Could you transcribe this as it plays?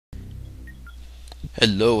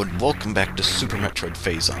Hello and welcome back to Super Metroid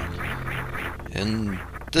Phazon. In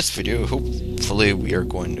this video, hopefully we are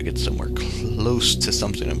going to get somewhere close to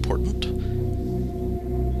something important,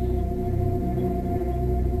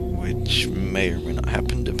 which may or may not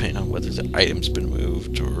happen depending on whether the item's been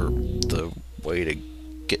moved or the way to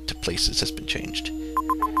get to places has been changed.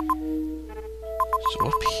 So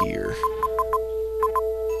up here...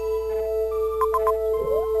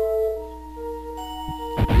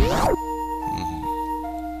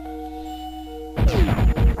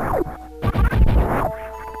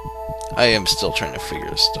 I am still trying to figure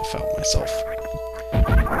this stuff out myself.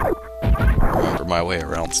 Remember my way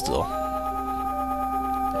around still.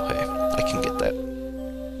 Okay, I can get that.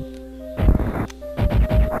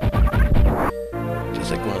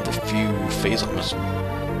 It's like one of the few Phazon missile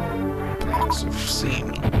blocks I've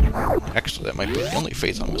seen. Actually, that might be the only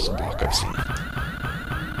Phazon missile block I've seen.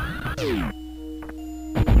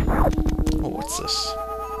 Oh, what's this?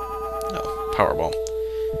 Oh, power bomb.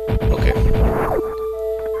 Okay.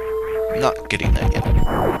 Not getting that yet.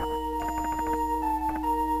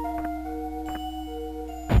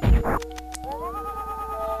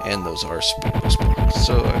 And those are speedless blocks,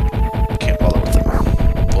 so I can't bother with them.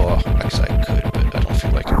 Well, actually I could, but I don't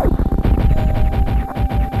feel like it.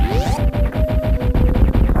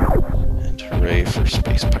 And hooray for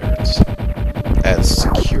space pirates. As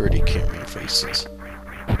security camera faces.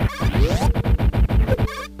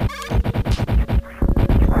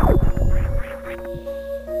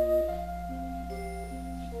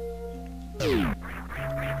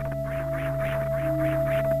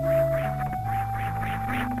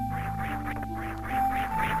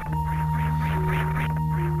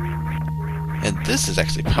 And this is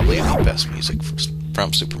actually probably the best music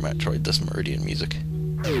from Super Metroid, this Meridian music.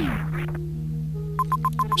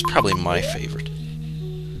 It's probably my favorite.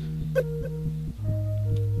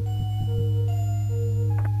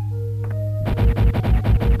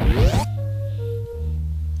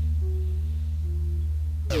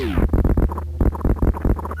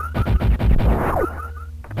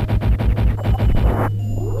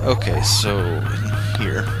 Okay, so in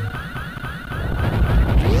here...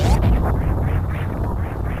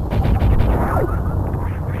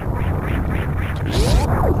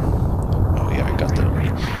 Oh yeah, I got that already.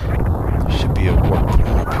 There should be a warp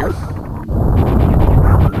room up here.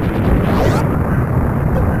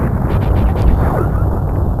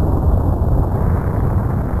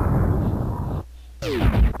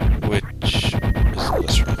 Which is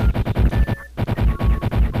this room.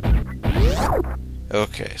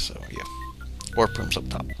 Okay, so yeah. Warp room's up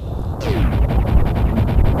top.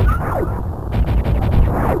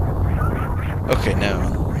 Okay, now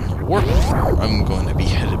warp room, I'm going to be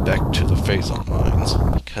headed back to the Phazon Mines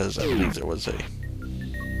because I believe there was a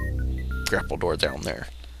grapple door down there.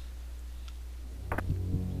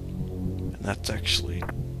 And that's actually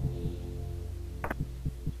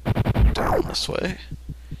down this way,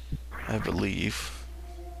 I believe.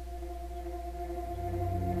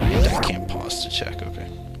 And I can't pause to check, okay.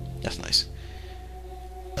 That's nice.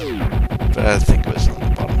 But I think it was on the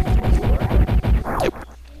bottom floor. Yep.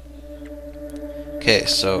 Okay,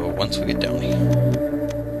 so once we get down here...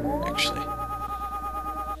 Actually...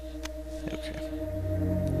 Okay.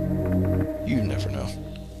 You never know.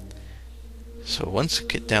 So once we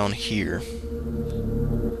get down here...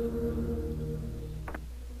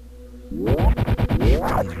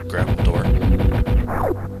 Find the gravel door.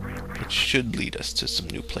 It should lead us to some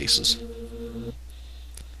new places.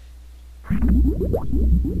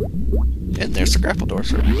 And there's the grapple door,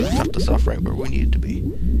 so it dropped us off right where we needed to be.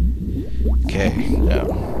 Okay, now...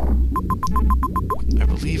 I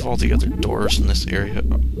believe all the other doors in this area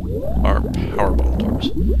are powerbomb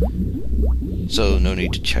doors. So no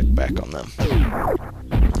need to check back on them.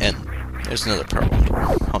 And there's another powerbomb door.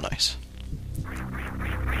 How nice.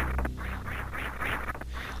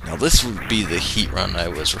 Now this would be the heat run I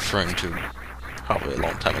was referring to probably a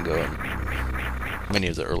long time ago in many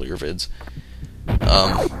of the earlier vids.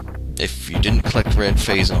 If you didn't collect red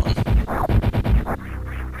Phazon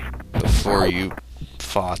before you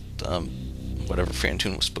fought whatever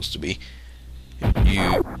Phantoon was supposed to be,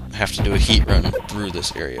 you have to do a heat run through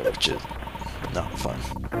this area, which is not fun.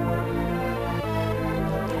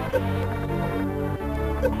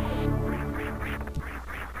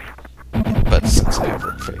 But since I have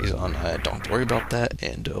red Phazon, I don't have to worry about that,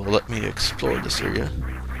 and it'll let me explore this area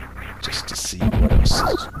just to see what else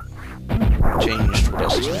is changed, what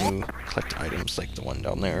else is new, collect items like the one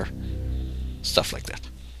down there, stuff like that.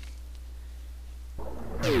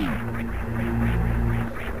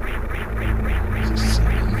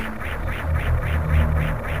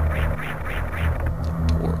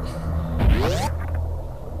 Door.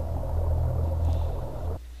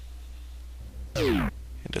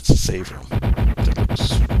 it's a save room. That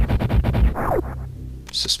looks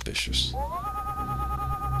suspicious.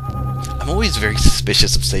 I'm always very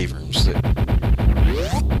suspicious of save rooms. I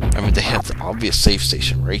mean, they have the obvious save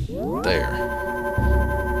station right there.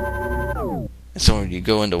 And so when you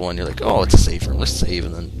go into one, you're like, oh, it's a save room, let's save,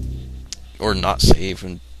 and then... Or not save,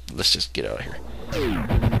 and let's just get out of here. Ooh,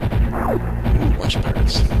 bunch of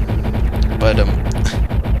pirates. But,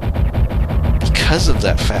 because of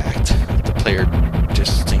that fact, the player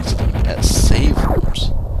just thinks of them as save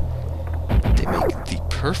rooms. They make the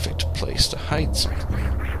perfect place to hide something.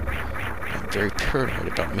 I'm very paranoid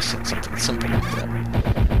about missing something simple like that.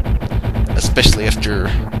 Especially after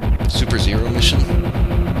Super Zero mission.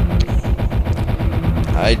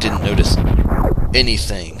 I didn't notice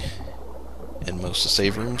anything in most of the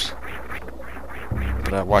save rooms.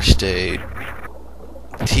 But I watched a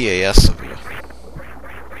TAS of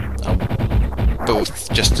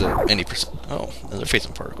both just any percent. Oh, another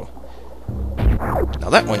Phazon particle. Now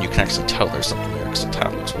that one you can actually tell there's something there because the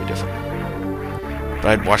tile looks way different. But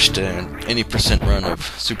I'd watched an any percent run of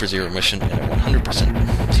Super Zero mission and a 100%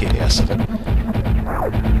 TAS of it.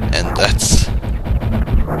 And that's...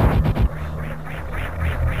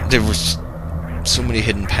 There was so many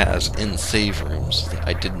hidden paths in save rooms that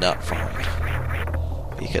I did not find.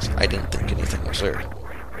 Because I didn't think anything was there.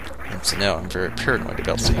 And so now I'm very paranoid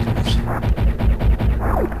about save rooms.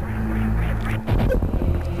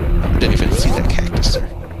 I didn't even see that cactus there.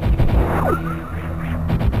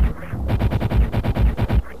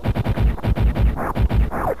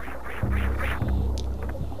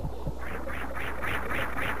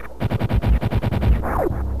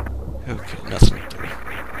 Okay, nothing up there.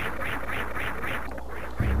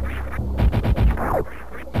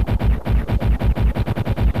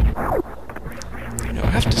 You know, I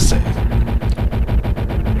have to say,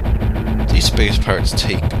 these space pirates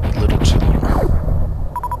take a little too long.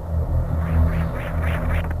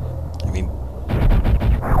 I mean,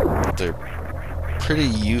 they're pretty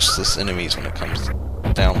useless enemies when it comes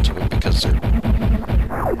down to it because their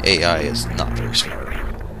AI is not very smart.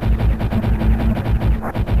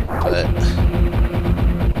 But,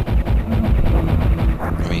 I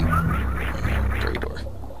mean, gray door.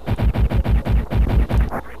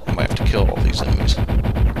 I might have to kill all these enemies.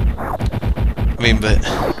 I mean, but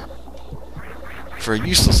for a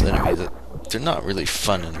useless enemy, they're not really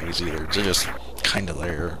fun enemies either. They're just kind of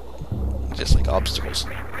there, just like obstacles.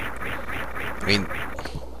 I mean,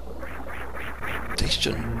 they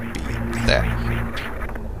shouldn't be that hard,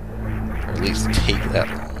 or at least take that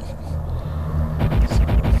long.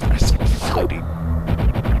 I saw a floaty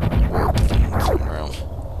orb thing flying around.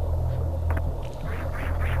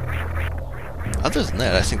 Other than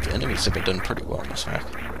that, I think the enemies have been done pretty well in this hack.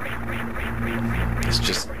 It's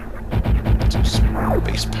just those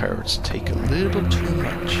space pirates take a little too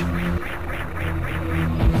much.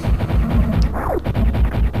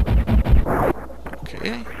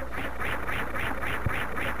 Okay.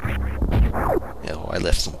 Yeah, well, I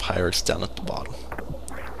left some pirates down at the bottom.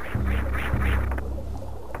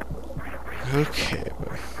 Okay,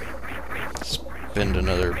 well, spend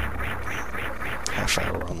another half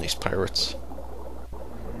hour on these pirates.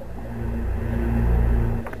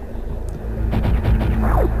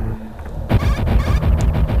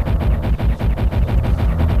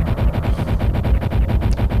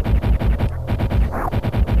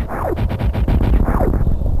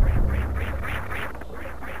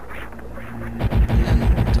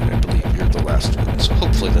 So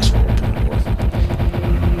hopefully this will open the door.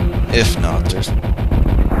 If not, there's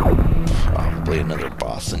probably another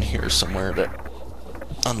boss in here somewhere that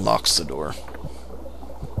unlocks the door.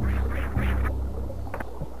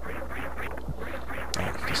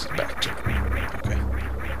 Oh, this is back to... Okay.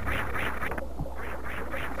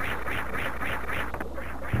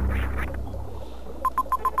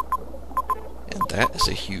 And that is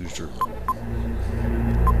a huge room.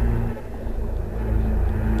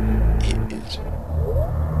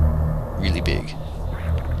 Really big.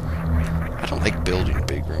 I don't like building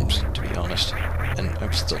big rooms, to be honest, and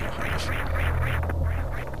I'm still not high enough.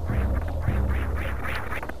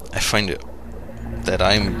 I find it that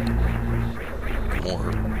I'm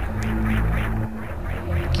more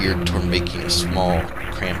geared toward making a small,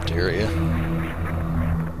 cramped area.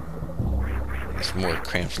 It's more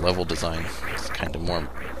cramped level design. It's kind of more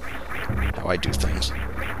how I do things.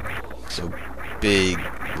 So big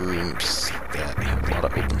rooms that have a lot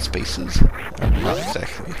of open spaces are not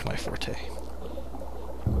exactly my forte.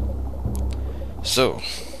 So,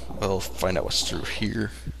 we'll find out what's through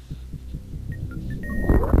here.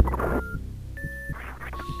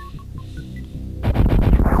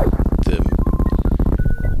 The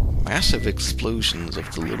massive explosions of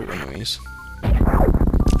the little enemies.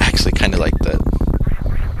 I actually kind of like that.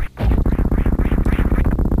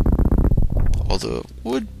 Although it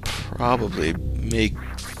would probably make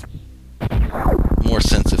more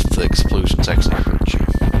sense if the explosions actually hurt you.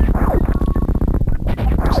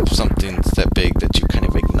 So if something's that big that you kind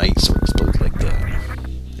of ignite, so it explodes like that.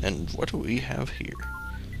 And what do we have here?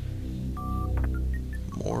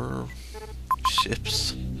 More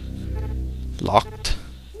ships locked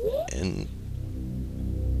in,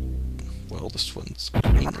 well, this one's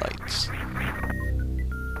green lights.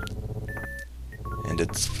 And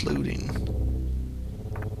it's floating.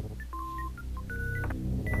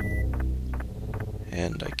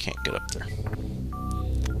 And I can't get up there.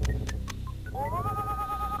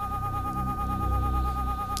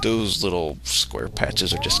 Those little square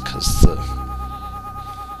patches are just because the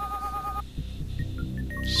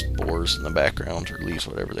spores in the background, or leaves,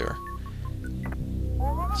 whatever they are.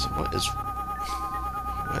 So what is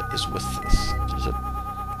with this? There's a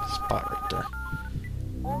spot right there.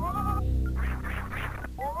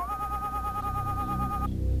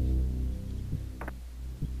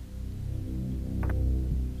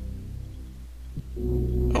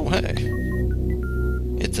 Oh, hey.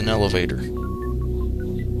 It's an elevator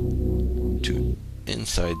to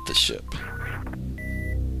inside the ship.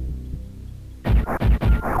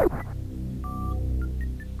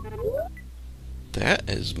 That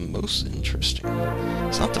is most interesting.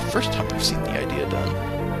 It's not the first time I've seen the idea done.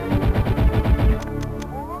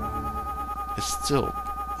 It's still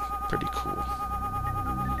pretty cool.